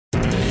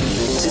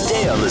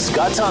Today on The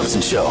Scott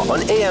Thompson Show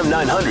on AM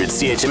 900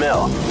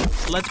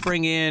 CHML. Let's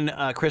bring in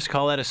Chris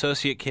Collette,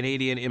 Associate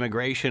Canadian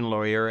Immigration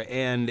Lawyer,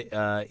 and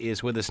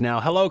is with us now.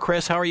 Hello,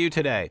 Chris. How are you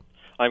today?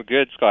 I'm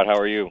good, Scott. How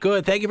are you?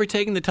 Good. Thank you for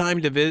taking the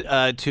time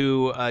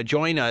to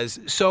join us.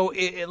 So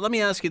let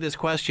me ask you this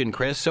question,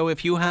 Chris. So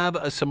if you have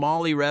a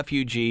Somali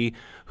refugee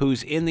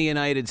who's in the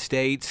United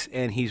States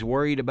and he's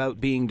worried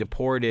about being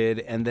deported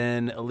and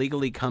then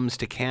illegally comes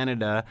to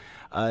Canada,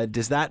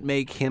 does that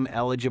make him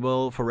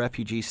eligible for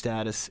refugee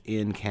status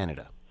in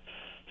Canada?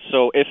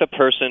 So if a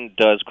person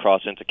does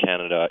cross into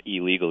Canada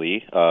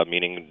illegally,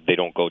 meaning they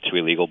don't go to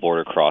illegal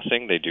border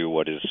crossing, they do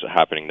what is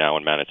happening now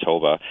in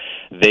Manitoba,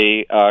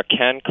 they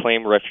can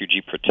claim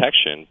refugee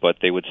protection, but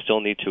they would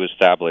still need to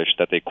establish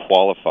that they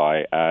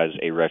qualify as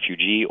a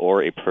refugee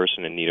or a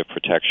person in need of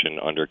protection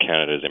under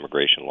Canada's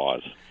immigration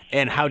laws.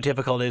 And how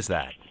difficult is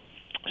that?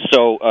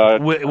 So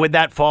would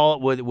that fall?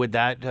 Would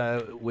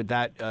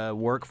that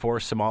work for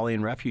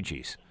Somalian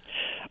refugees?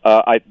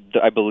 I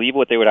believe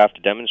what they would have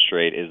to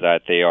demonstrate is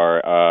that they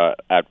are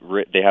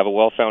they have a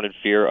well-founded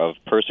fear of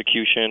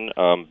persecution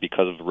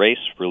because of race,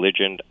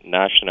 religion,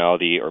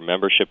 nationality, or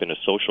membership in a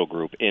social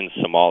group in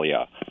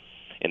Somalia,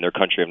 in their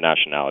country of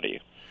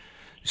nationality.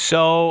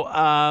 So,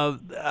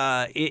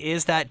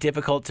 is that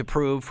difficult to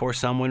prove for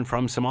someone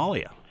from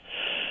Somalia?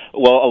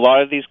 Well, a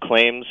lot of these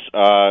claims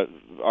are,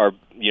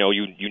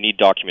 you need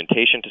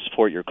documentation to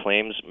support your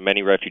claims.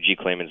 Many refugee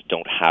claimants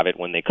don't have it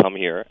when they come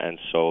here, and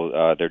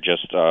so they're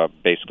just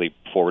basically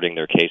forwarding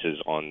their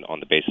cases on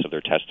the basis of their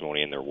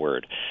testimony and their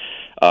word.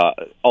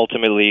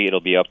 Ultimately,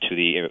 it'll be up to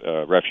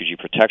the Refugee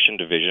Protection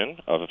Division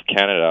of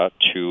Canada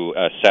to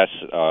assess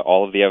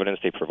all of the evidence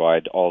they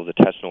provide, all of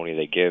the testimony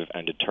they give,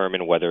 and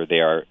determine whether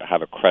they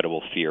have a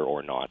credible fear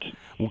or not.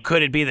 Well,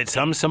 could it be that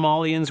some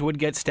Somalians would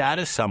get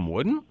status, some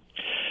wouldn't?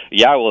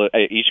 Yeah, well,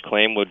 each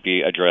claim would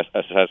be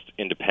assessed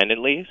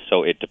independently,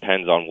 so it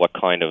depends on what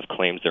kind of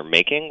claims they're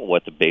making,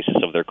 what the basis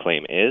of their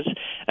claim is,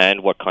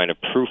 and what kind of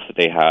proof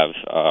they have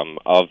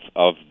of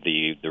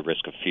the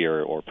risk of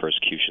fear or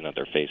persecution that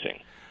they're facing.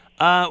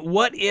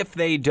 What if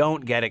they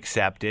don't get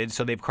accepted?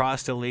 So they've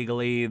crossed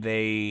illegally,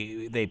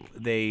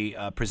 they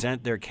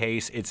present their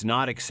case, it's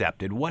not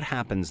accepted. What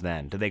happens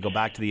then? Do they go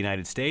back to the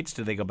United States?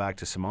 Do they go back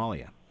to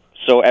Somalia?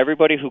 So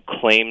everybody who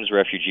claims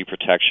refugee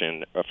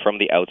protection from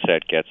the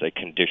outset gets a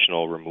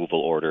conditional removal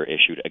order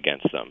issued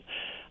against them.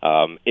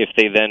 If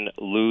they then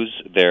lose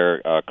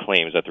their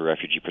claims at the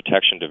Refugee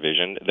Protection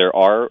Division, there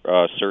are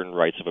certain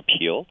rights of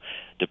appeal,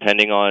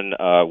 depending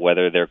on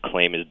whether their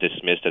claim is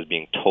dismissed as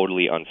being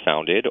totally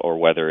unfounded or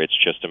whether it's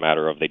just a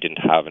matter of they didn't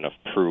have enough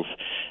proof.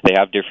 They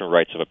have different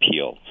rights of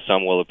appeal.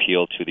 Some will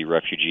appeal to the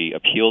Refugee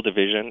Appeal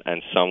Division,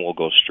 and some will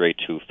go straight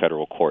to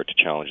federal court to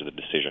challenge the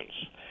decisions.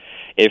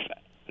 If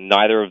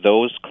neither of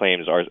those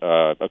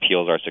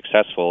appeals are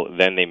successful,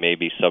 then they may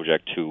be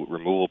subject to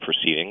removal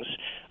proceedings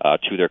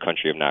to their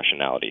country of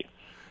nationality.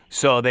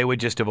 So they would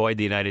just avoid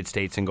the United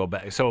States and go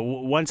back. So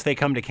once they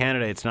come to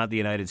Canada, it's not the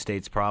United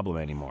States problem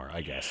anymore,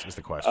 I guess, is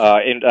the question.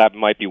 And that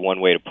might be one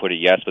way to put it,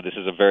 yes, but this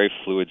is a very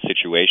fluid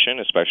situation,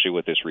 especially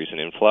with this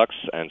recent influx,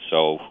 and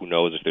so who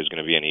knows if there's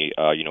going to be any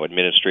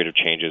administrative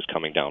changes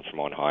coming down from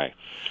on high.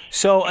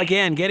 So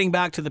again, getting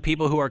back to the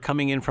people who are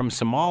coming in from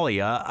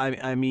Somalia,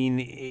 I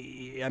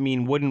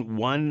mean, wouldn't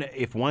one,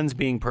 if one's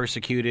being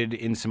persecuted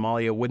in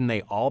Somalia, wouldn't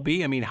they all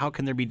be? I mean, how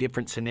can there be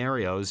different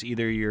scenarios?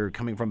 Either you're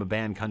coming from a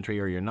banned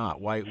country or you're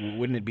not. Why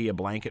wouldn't it be a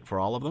blanket for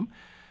all of them?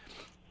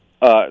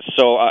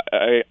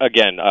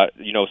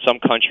 Some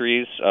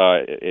countries,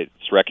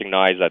 it's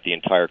recognized that the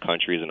entire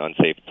country is an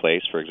unsafe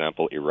place. For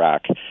example,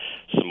 Iraq.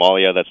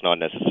 Somalia, that's not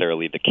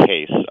necessarily the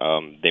case.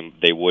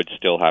 They would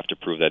still have to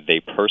prove that they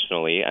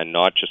personally, and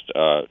not just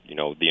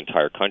the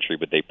entire country,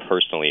 but they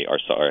personally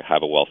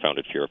have a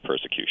well-founded fear of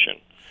persecution.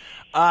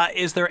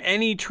 Is there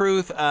any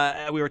truth?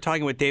 We were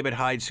talking with David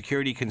Hyde,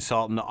 security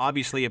consultant.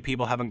 Obviously, if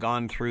people haven't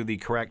gone through the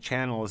correct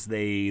channels,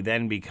 they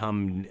then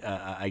become,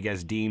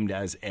 deemed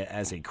as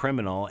a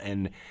criminal.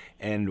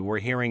 And we're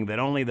hearing that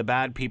only the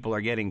bad people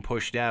are getting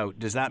pushed out.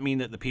 Does that mean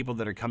that the people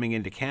that are coming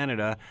into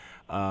Canada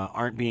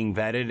aren't being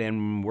vetted,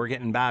 and we're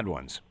getting bad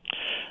ones?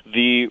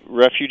 The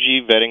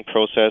refugee vetting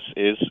process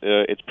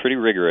it's pretty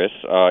rigorous.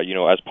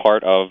 As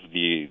part of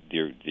the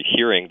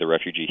hearing, the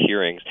refugee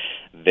hearings,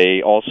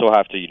 they also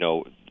have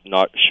to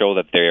not show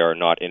that they are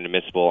not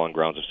inadmissible on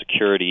grounds of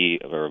security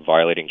or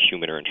violating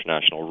human or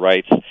international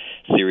rights,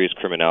 serious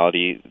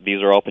criminality.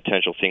 These are all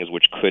potential things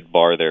which could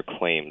bar their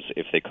claims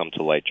if they come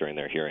to light during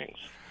their hearings.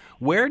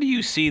 Where do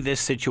you see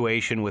this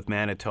situation with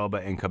Manitoba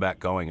and Quebec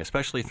going,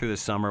 especially through the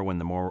summer when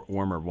the more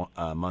warmer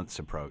months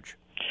approach?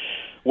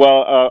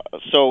 Well,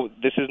 so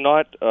this is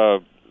not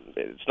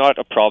it's not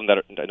a problem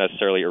that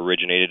necessarily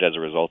originated as a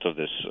result of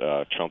this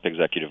Trump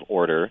executive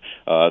order.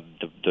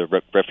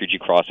 The refugee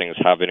crossings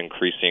have been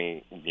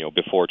increasing,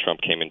 before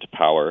Trump came into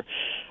power.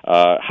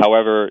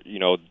 However,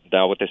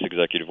 now with this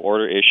executive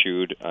order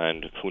issued,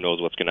 and who knows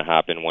what's going to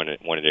happen when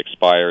it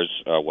expires,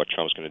 what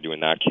Trump's going to do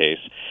in that case.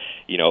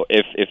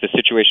 If the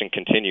situation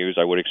continues,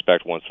 I would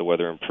expect once the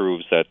weather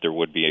improves that there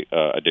would be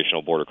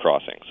additional border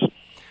crossings.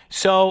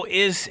 So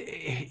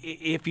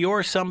if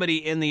you're somebody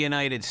in the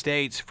United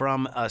States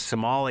from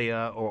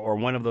Somalia or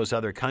one of those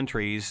other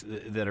countries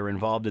that are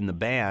involved in the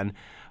ban,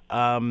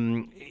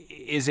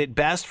 is it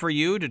best for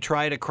you to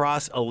try to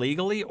cross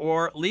illegally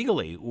or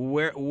legally?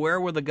 Where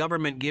will the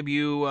government give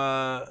you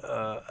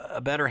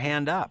a better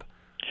hand up?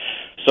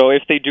 So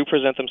if they do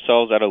present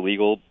themselves at a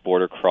legal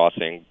border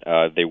crossing,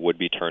 they would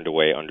be turned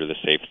away under the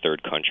Safe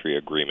Third Country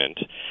Agreement.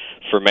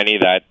 For many,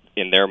 that,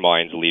 in their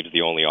minds, leaves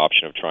the only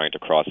option of trying to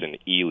cross in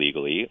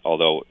illegally,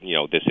 although,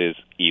 this is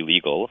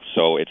illegal,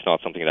 so it's not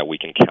something that we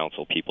can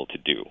counsel people to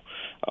do.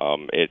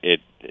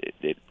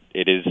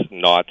 It is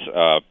not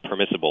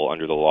permissible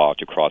under the law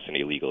to cross in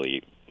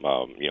illegally,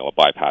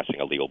 bypassing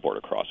a legal border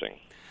crossing.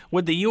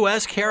 Would the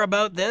U.S. care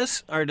about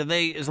this, or do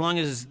they, as long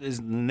as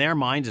in their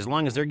minds, as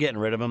long as they're getting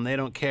rid of them, they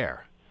don't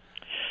care?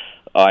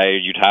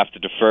 You'd have to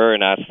defer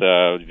and ask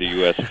the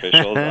U.S.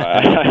 officials.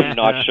 I'm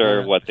not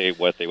sure what they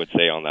would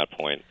say on that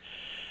point.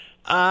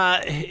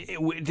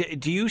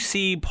 Do you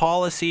see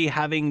policy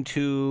having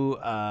to?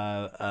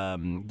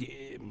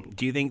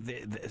 Do you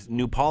think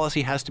new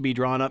policy has to be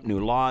drawn up, new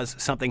laws,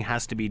 something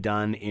has to be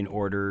done in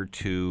order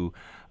to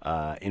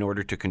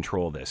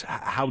control this?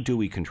 How do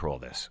we control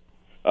this?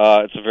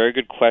 It's a very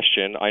good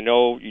question. I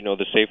know,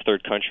 the Safe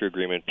Third Country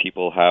Agreement,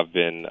 people have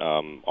been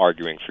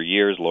arguing for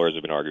years, lawyers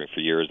have been arguing for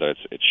years that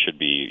it should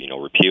be,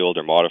 repealed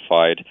or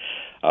modified.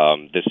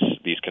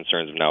 These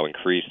concerns have now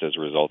increased as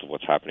a result of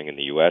what's happening in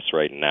the U.S.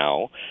 right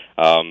now.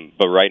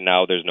 But right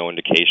now, there's no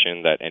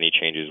indication that any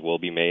changes will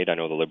be made. I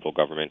know the Liberal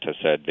government has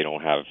said they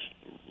don't have.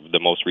 The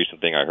most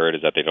recent thing I heard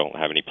is that they don't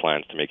have any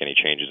plans to make any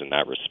changes in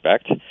that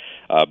respect.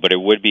 But it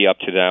would be up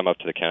to them, up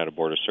to the Canada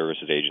Border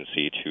Services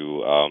Agency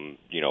to,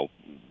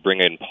 bring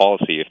in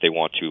policy if they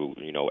want to,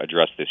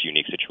 address this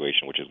unique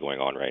situation which is going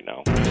on right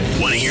now.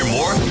 Want to hear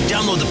more?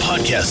 Download the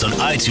podcast on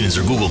iTunes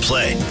or Google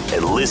Play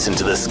and listen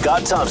to The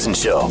Scott Thompson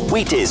Show,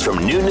 weekdays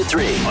from noon to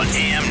 3 on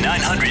AM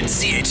 900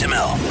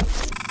 CHML.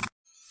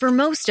 For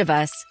most of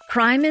us,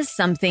 crime is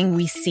something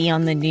we see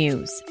on the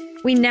news.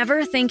 We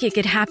never think it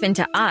could happen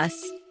to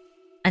us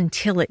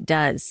until it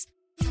does.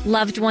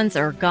 Loved ones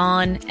are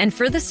gone, and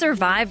for the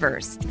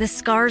survivors, the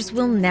scars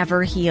will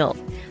never heal.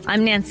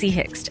 I'm Nancy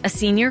Hixt, a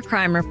senior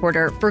crime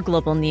reporter for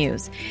Global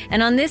News.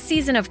 And on this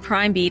season of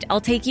Crime Beat,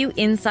 I'll take you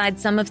inside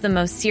some of the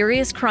most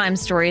serious crime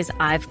stories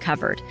I've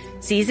covered.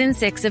 Season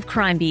 6 of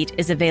Crime Beat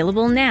is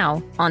available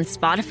now on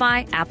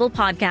Spotify, Apple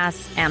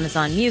Podcasts,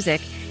 Amazon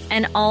Music,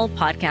 and all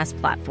podcast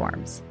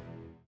platforms.